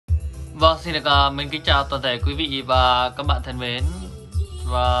Vâng, xin được mình kính chào toàn thể quý vị và các bạn thân mến.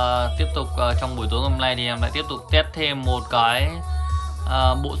 Và tiếp tục trong buổi tối hôm nay thì em lại tiếp tục test thêm một cái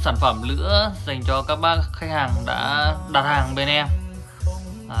bộ sản phẩm nữa dành cho các bác khách hàng đã đặt hàng bên em.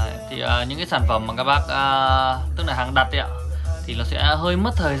 Thì những cái sản phẩm mà các bác tức là hàng đặt ấy ạ, thì nó sẽ hơi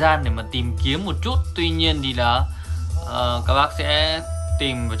mất thời gian để mà tìm kiếm một chút. Tuy nhiên thì là các bác sẽ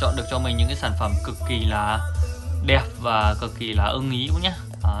tìm và chọn được cho mình những cái sản phẩm cực kỳ là đẹp và cực kỳ là ưng ý cũng nhé.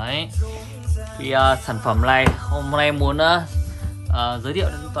 Đấy. Thì sản phẩm này hôm nay muốn giới thiệu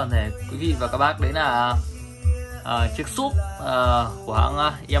đến toàn thể quý vị và các bác đấy là chiếc súp của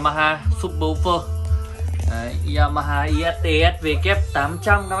hãng Yamaha subwoofer, Yamaha sw800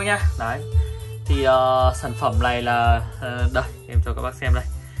 các bác nhá. Đấy. Thì sản phẩm này là đây em cho các bác xem đây,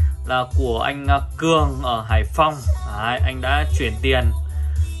 là của anh Cường ở Hải Phòng. Đấy, anh đã chuyển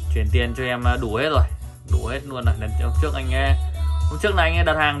tiền cho em đủ hết rồi, đủ hết luôn rồi. Lần hôm trước này anh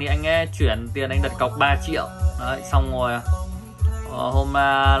đặt hàng thì anh chuyển tiền, anh đặt cọc 3 triệu. Đấy, xong rồi hôm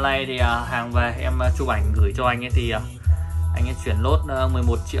nay thì hàng về em chụp ảnh gửi cho anh ấy thì anh ấy chuyển lốt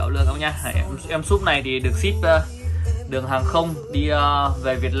 11 triệu nữa các bác nhá. Em súp này thì được ship đường hàng không đi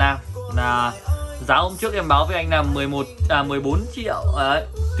về Việt Nam, là giá hôm trước em báo với anh là 14 triệu. Đấy.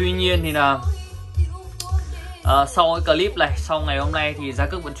 Tuy nhiên thì là sau cái clip này, sau ngày hôm nay thì giá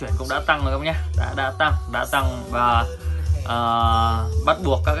cước vận chuyển cũng đã tăng rồi các bác nhá, đã tăng và bắt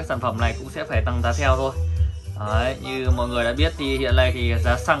buộc các cái sản phẩm này cũng sẽ phải tăng giá theo thôi. Đấy, như mọi người đã biết thì hiện nay thì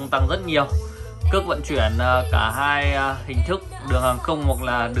giá xăng tăng rất nhiều, cước vận chuyển cả hai hình thức đường hàng không hoặc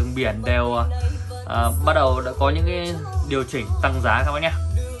là đường biển đều bắt đầu đã có những cái điều chỉnh tăng giá các bác nhé.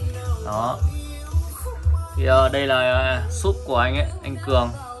 Đó. Thì đây là súp của anh ấy, anh Cường.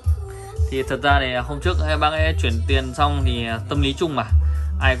 Thì thật ra thì hôm trước bác ấy chuyển tiền xong thì tâm lý chung mà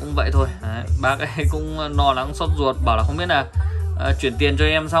ai cũng vậy thôi. Đấy, bác ấy cũng lo lắng xót ruột, bảo là không biết là chuyển tiền cho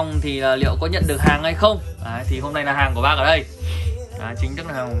em xong thì liệu có nhận được hàng hay không. Đấy, thì hôm nay là hàng của bác ở đây. Đấy, chính thức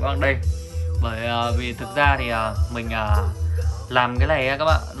là hàng của bác ở đây. Bởi vì thực ra thì mình làm cái này các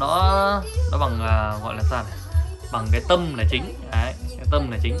bạn, nó bằng gọi là sao này? Bằng cái tâm là chính. Đấy, cái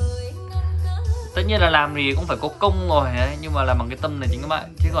tâm là chính. Tất nhiên là làm thì cũng phải có công rồi đấy, nhưng mà làm bằng cái tâm là chính các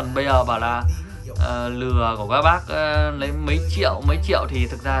bạn. Chứ còn bây giờ bảo là lừa của các bác lấy mấy triệu thì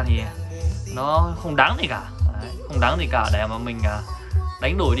thực ra thì nó không đáng gì cả. Đấy, không đáng gì cả để mà mình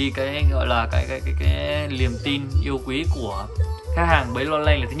đánh đổi đi cái gọi là cái niềm tin yêu quý của khách hàng bấy lâu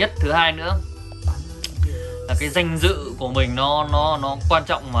nay là thứ nhất. Thứ hai nữa là cái danh dự của mình nó quan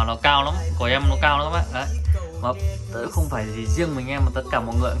trọng mà nó cao lắm, của em nó cao lắm các bạn. Đấy. Mà không phải gì riêng mình em mà tất cả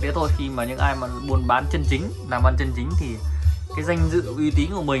mọi người cũng thế thôi. Khi mà những ai mà buôn bán chân chính, làm ăn chân chính thì cái danh dự uy tín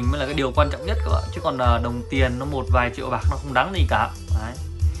của mình mới là cái điều quan trọng nhất các bạn. Chứ còn đồng tiền nó một vài triệu bạc nó không đáng gì cả. Đấy.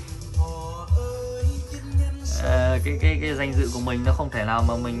 Cái danh dự của mình nó không thể nào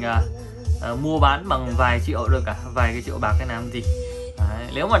mà mình mua bán bằng vài triệu được cả, vài cái triệu bạc cái làm gì. Đấy.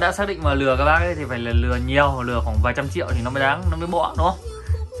 Nếu mà đã xác định mà lừa các bác ấy thì phải là lừa nhiều, lừa khoảng vài trăm triệu thì nó mới đáng, nó mới bỏ, đúng không?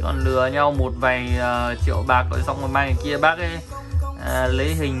 Chứ còn lừa nhau một vài triệu bạc rồi xong rồi mai ngày kia bác ấy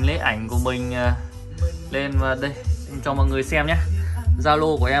lấy hình lấy ảnh của mình lên đây cho mọi người xem nhé.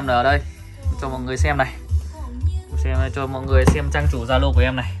 Zalo của em là ở đây cho mọi người xem này, cho mọi người xem trang chủ Zalo của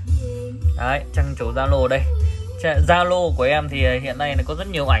em này. Đấy, trang chủ Zalo đây. Zalo của em thì hiện nay nó có rất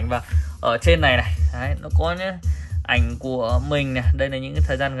nhiều ảnh, và ở trên này này, đấy, nó có nhé, ảnh của mình này. Đây là những cái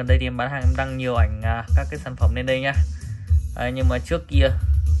thời gian gần đây thì em bán hàng, em đăng nhiều ảnh các cái sản phẩm lên đây nhá. Đấy, nhưng mà trước kia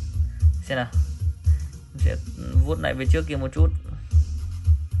xem nào, sẽ vuốt lại về trước kia một chút.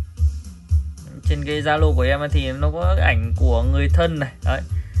 Trên cái Zalo của em thì nó có ảnh của người thân này, đấy,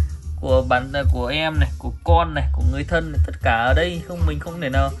 của em này, của con này, của người thân này, tất cả ở đây. Mình không thể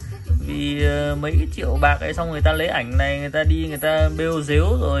nào vì mấy cái triệu bạc ấy xong người ta lấy ảnh này, người ta đi người ta bêu dếu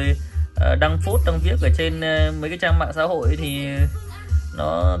rồi đăng phốt đăng viết ở trên mấy cái trang mạng xã hội thì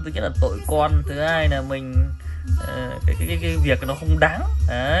nó thứ nhất là tội con, thứ hai là mình cái việc nó không đáng.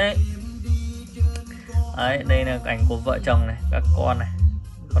 Đấy. Đấy, đây là ảnh của vợ chồng này, các con này.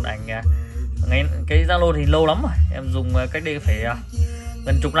 Còn ảnh cái Zalo thì lâu lắm rồi, em dùng cách đây phải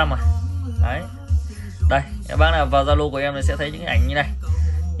gần chục năm rồi. Đấy. Đây, các bác nào vào Zalo của em thì sẽ thấy những ảnh như này.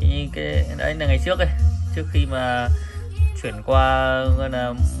 Thì cái đấy là ngày trước ấy, trước khi mà chuyển qua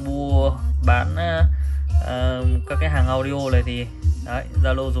là mua bán các cái hàng audio này thì đấy,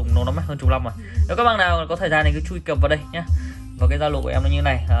 Zalo dùng nó mất hơn chục năm rồi. Nếu các bạn nào có thời gian thì cứ chui cập vào đây nhé, vào cái Zalo của em nó như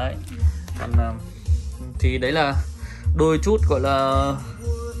này. Đấy. Còn thì đấy là đôi chút gọi là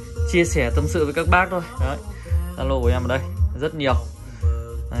chia sẻ tâm sự với các bác thôi. Đấy, Zalo của em ở đây rất nhiều.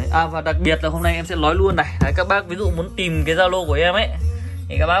 Đấy. Và đặc biệt là hôm nay em sẽ nói luôn này. Đấy, các bác ví dụ muốn tìm cái Zalo của em ấy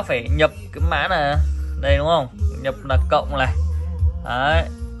thì các bác phải nhập cái mã là đây, đúng không? Nhập là cộng này. Đấy.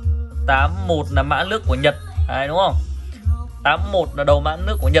 81 là mã nước của Nhật đấy, đúng không? 81 là đầu mã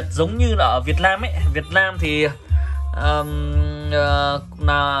nước của Nhật, giống như là ở Việt Nam ấy. Việt Nam thì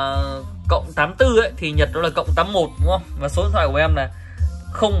là cộng 84 ấy, thì Nhật đó là cộng 81, đúng không? Và số điện thoại của em là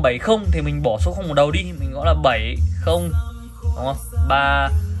 070 thì mình bỏ số 0 vào đầu đi, mình gọi là 70, đúng không?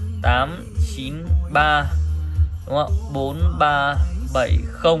 3893, đúng không?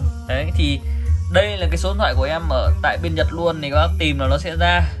 4370. Đấy thì đây là cái số điện thoại của em ở tại bên Nhật luôn, thì các bác tìm là nó sẽ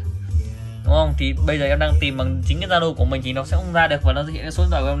ra, đúng không? Thì bây giờ em đang tìm bằng chính cái Zalo của mình thì nó sẽ không ra được, và nó sẽ hiện cái số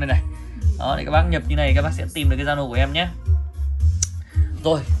điện thoại của em đây này. Đó, thì các bác nhập như này các bác sẽ tìm được cái Zalo của em nhé.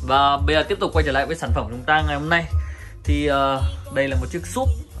 Rồi, và bây giờ tiếp tục quay trở lại với sản phẩm của chúng ta ngày hôm nay. Thì đây là một chiếc sub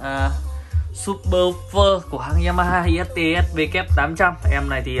subwoofer của hãng Yamaha sw800. Em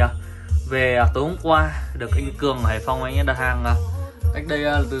này thì về tối hôm qua được anh Cường ở Hải Phòng, anh ấy đặt hàng cách đây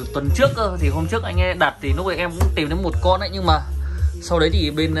từ tuần trước cơ. Thì hôm trước anh ấy đặt thì lúc ấy em cũng tìm đến một con đấy, nhưng mà sau đấy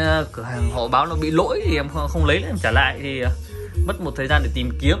thì bên cửa hàng họ báo nó bị lỗi thì em không lấy, em trả lại thì mất một thời gian để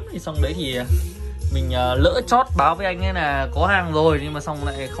tìm kiếm. Thì xong đấy thì mình lỡ chót báo với anh ấy là có hàng rồi, nhưng mà xong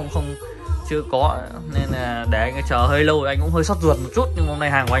lại không chưa có, nên là để anh ấy chờ hơi lâu, anh cũng hơi sốt ruột một chút. Nhưng hôm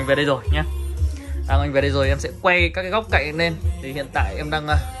nay hàng của anh về đây rồi nhé. Hàng anh về đây rồi, em sẽ quay các cái góc cạnh lên. Thì hiện tại em đang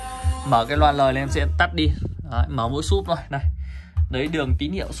mở cái loa lời lên, em sẽ tắt đi. Đấy, mở mỗi súp thôi này. Đấy, đường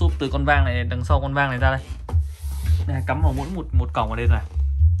tín hiệu súp từ con vang này, đằng sau con vang này ra đây. Đây, cắm vào mỗi một cổng ở đây này.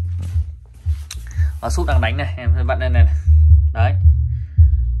 Và súp đang đánh này, em sẽ vặn lên này. Đấy,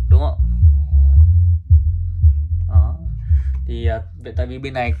 đúng không? Đó. Thì tại vì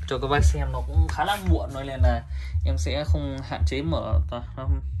bên này cho các bác xem nó cũng khá là muộn, nên là em sẽ không hạn chế mở.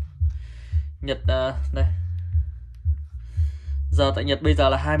 Nhật đây. Giờ tại Nhật bây giờ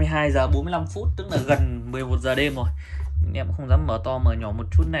là 22 giờ 45 phút, tức là gần 11 giờ đêm rồi. Em cũng không dám mở to mở nhỏ một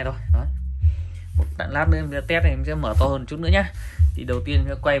chút này đâu. Đấy. Một lát nữa em test này, em sẽ mở to hơn chút nữa nhá. Thì đầu tiên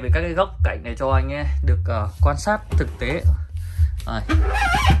sẽ quay về các cái góc cạnh này cho anh ấy được quan sát thực tế.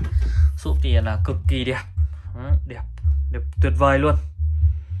 Súp thì là cực kỳ đẹp. Đẹp tuyệt vời luôn.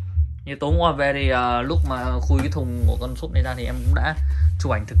 Như tối qua về thì lúc mà khui cái thùng của con súp này ra thì em cũng đã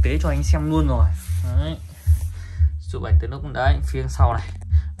chụp ảnh thực tế cho anh xem luôn rồi. Đấy. Chụp ảnh từ lúc đấy phía sau này.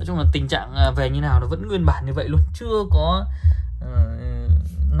 Nói chung là tình trạng về như nào nó vẫn nguyên bản như vậy luôn, chưa có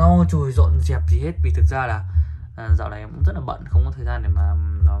no chùi dọn dẹp gì hết. Vì thực ra là dạo này em cũng rất là bận, không có thời gian để mà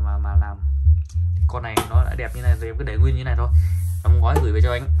làm. Con này nó đã đẹp như này rồi, em cứ để nguyên như này thôi, đóng gói gửi về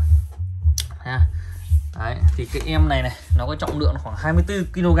cho anh ha. Đấy, thì cái em này nó có trọng lượng khoảng 24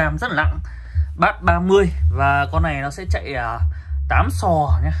 kg, rất là nặng, bát 30. Và con này nó sẽ chạy 8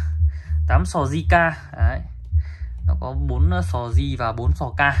 sò nhé, 8 sò JK. Đấy, nó có 4 sò J và 4 sò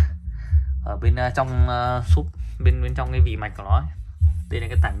K ở bên trong súp, bên trong cái vỉ mạch của nó ấy. Đây là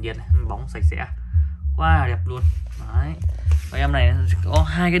cái tản nhiệt này, bóng sạch sẽ quá đẹp luôn. Đấy, và em này có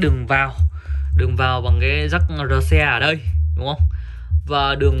hai cái đường vào bằng cái rắc RC ở đây, đúng không?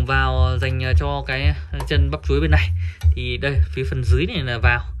 Và đường vào dành cho cái chân bắp chuối bên này. Thì đây phía phần dưới này là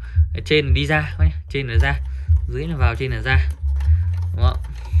vào, ở trên là đi ra, trên là ra, dưới là vào, trên là ra, đúng không?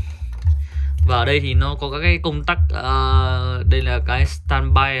 Và ở đây thì nó có các cái công tắc, đây là cái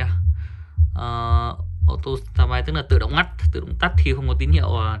standby, auto standby, tức là tự động ngắt, tự động tắt khi không có tín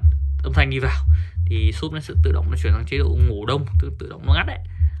hiệu âm thanh đi vào. Thì súp nó sẽ tự động nó chuyển sang chế độ ngủ đông, tự động nó ngắt đấy.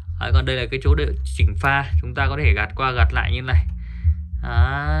 Còn đây là cái chỗ để chỉnh pha, chúng ta có thể gạt qua gạt lại như này.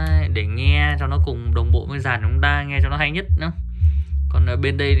 Đấy, để nghe cho nó cùng đồng bộ với dàn chúng ta, nghe cho nó hay nhất nữa. Còn ở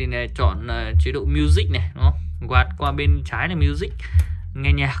bên đây thì này, chọn chế độ music này, đúng không? Quạt qua bên trái là music,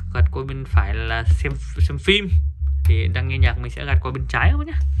 nghe nhạc, gạt qua bên phải là xem phim. Thì đang nghe nhạc mình sẽ gạt qua bên trái thôi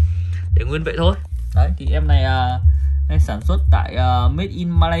nhá, để nguyên vậy thôi. Đấy, thì em này sản xuất tại Made in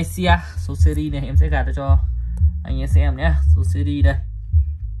Malaysia. Số series này em sẽ gạt cho anh em xem nhé. Số series đây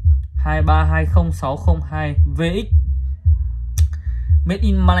 2320602VX, Made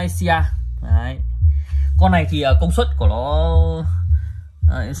in Malaysia. Đấy, con này thì công suất của nó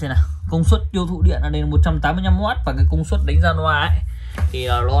em xem nào, công suất tiêu thụ điện là đến 185W, và cái công suất đánh ra loa ấy thì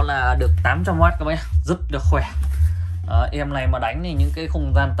nó là được 800W các bạn, rất là khỏe. Em này mà đánh thì những cái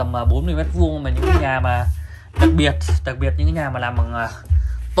không gian tầm 40m2, mà những cái nhà mà đặc biệt những cái nhà mà làm bằng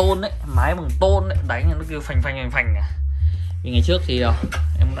tôn ấy, mái bằng tôn ấy, đánh nó kêu phành. Vì ngày trước thì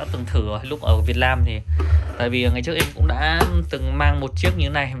em đã từng thử rồi, lúc ở Việt Nam thì tại vì ngày trước em cũng đã từng mang một chiếc như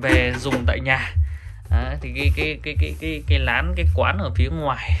thế này về dùng tại nhà. Đấy, thì cái lán, cái quán ở phía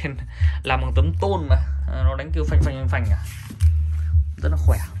ngoài làm bằng tấm tôn mà nó đánh kêu phành rất là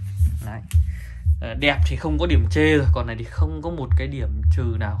khỏe. Đấy, đẹp thì không có điểm chê rồi, còn này thì không có một cái điểm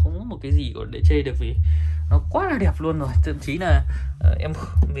trừ nào, không có một cái gì để chê được, vì nó quá là đẹp luôn rồi. Thậm chí là em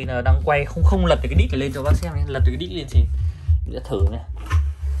vì là đang quay không lật được cái đít lên cho bác xem, lật được cái đít lên thì để thử này,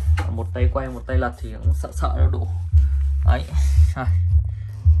 tay quay một tay lật thì cũng sợ nó đổ. Đấy.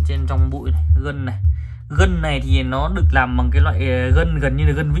 Trên trong bụi này, gân này thì nó được làm bằng cái loại gân gần như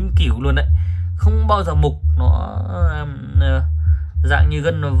là gân vĩnh cửu luôn đấy, không bao giờ mục, nó dạng như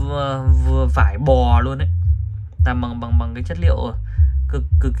gân vừa vải bò luôn đấy, làm bằng cái chất liệu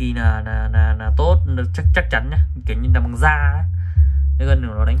cực kỳ là tốt, chắc chắn nhá, kiểu như là bằng da ấy. Cái gân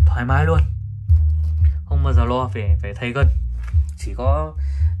của nó đánh thoải mái luôn, không bao giờ lo phải thay gân, chỉ có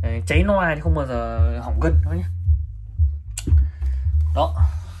cháy noa chứ không bao giờ hỏng gân thôi nhé. Đó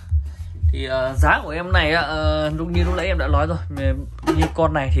thì giá của em này lúc nãy em đã nói rồi, như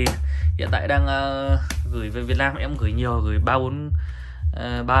con này thì hiện tại đang gửi về Việt Nam, em gửi nhiều, gửi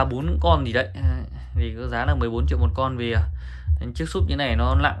 3-4 con gì đấy, thì có giá là 14 triệu một con. Vì chiếc súp như này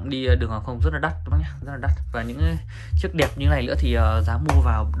nó nặng, đi đường hàng không rất là đắt các bác nhá, rất là đắt. Và những chiếc đẹp như này nữa thì giá mua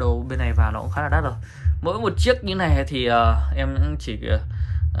vào đầu bên này vào nó cũng khá là đắt rồi. Mỗi một chiếc như này thì em chỉ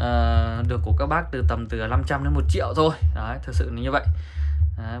được của các bác tầm từ 500 đến 1 triệu thôi. Đấy, thực sự là như vậy.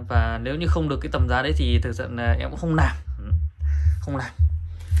 Và nếu như không được cái tầm giá đấy thì thực sự là em cũng không làm.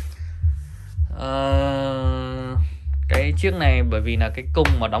 Cái chiếc này bởi vì là cái công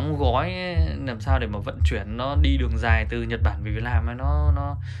mà đóng gói làm sao để mà vận chuyển nó đi đường dài từ Nhật Bản về Việt Nam,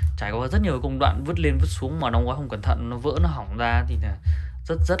 nó trải qua rất nhiều công đoạn vứt lên vứt xuống, mà đóng gói không cẩn thận nó vỡ, nó hỏng ra thì là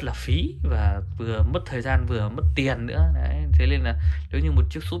rất là phí, và vừa mất thời gian vừa mất tiền nữa. Đấy, thế nên là nếu như một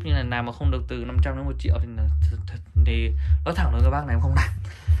chiếc súp như này nào mà không được từ 500 đến 1 triệu thì nói thẳng với các bác này em không làm.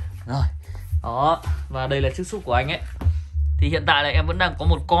 Rồi. Đó, và đây là chiếc súp của anh ấy. Thì hiện tại là em vẫn đang có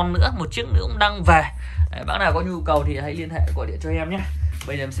một con nữa, một chiếc nữa cũng đang về. Đấy, bác nào có nhu cầu thì hãy liên hệ gọi điện cho em nhé.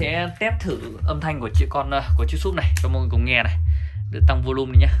 Bây giờ em sẽ test thử âm thanh của chiếc súp này cho mọi người cùng nghe này, để tăng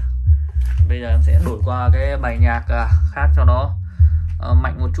volume đi nhá. Bây giờ em sẽ đổi qua cái bài nhạc khác cho nó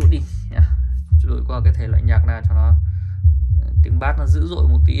mạnh một chút đi nhá. Đổi qua cái thể loại nhạc nào cho nó tiếng bass nó dữ dội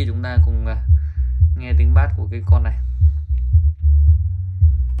một tí, chúng ta cùng nghe tiếng bass của cái con này.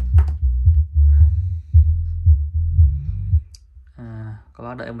 Các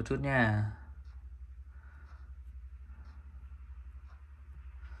bác đợi một chút nha.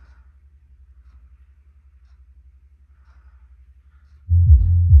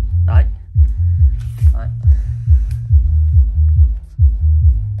 Đấy.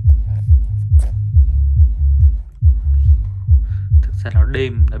 Thực ra nó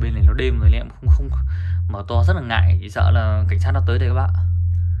đêm, ở bên này nó đêm rồi nên em không mở to, rất là ngại, chỉ sợ là cảnh sát nó tới đây các bạn.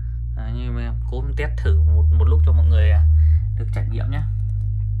 Nhưng mà em cố test thử một lúc cho mọi người được trải nghiệm nhé.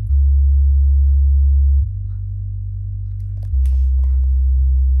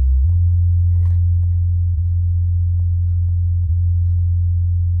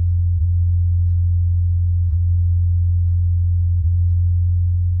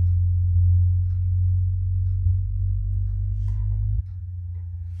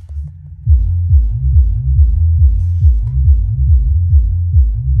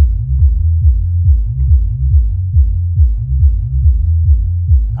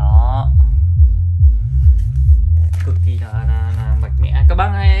 Các bác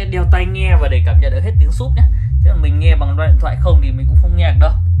hãy đeo tai nghe và để cảm nhận được hết tiếng súp nhé, chứ là mình nghe bằng điện thoại không thì mình cũng không nghe được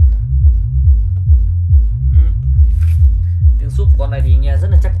đâu. Tiếng súp con này thì nghe rất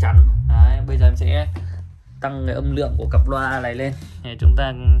là chắc chắn. Đấy, bây giờ em sẽ tăng cái âm lượng của cặp loa này lên để chúng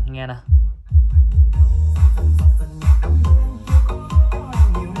ta nghe nào.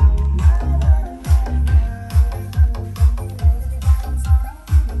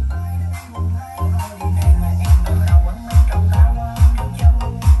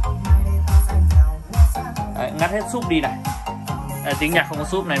 Đấy, ngắt hết súp đi này. Đấy, tiếng nhạc không có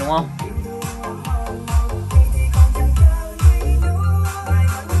súp này đúng không?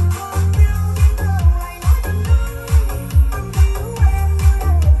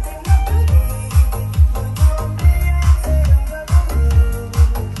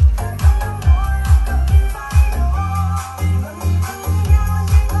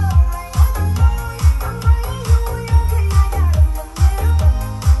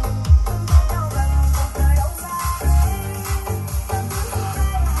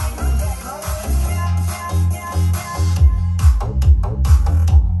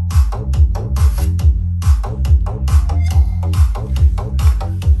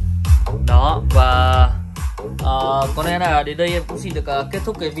 Có lẽ là đến đây em cũng xin được kết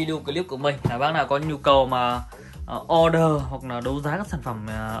thúc cái video clip của mình. Bác nào có nhu cầu mà order hoặc là đấu giá các sản phẩm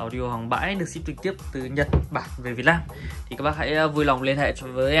audio hàng bãi được ship trực tiếp từ Nhật Bản về Việt Nam thì các bác hãy vui lòng liên hệ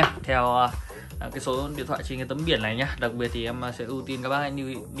với em theo cái số điện thoại trên cái tấm biển này nhá. Đặc biệt thì em sẽ ưu tiên các bác hãy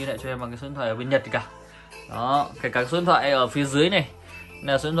liên hệ cho em bằng cái số điện thoại ở bên Nhật cả. Đó, kể cả số điện thoại ở phía dưới này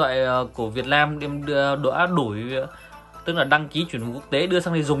là số điện thoại của Việt Nam, em đã đổi tức là đăng ký chuyển quốc tế đưa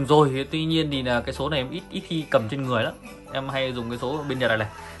sang đây dùng rồi. Tuy nhiên thì là cái số này em ít khi cầm trên người lắm, em hay dùng cái số bên Nhật này,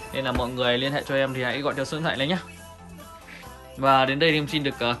 nên là mọi người liên hệ cho em thì hãy gọi theo số điện thoại này nhé. Và đến đây thì em xin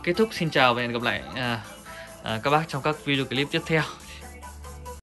được kết thúc. Xin chào và hẹn gặp lại các bác trong các video clip tiếp theo.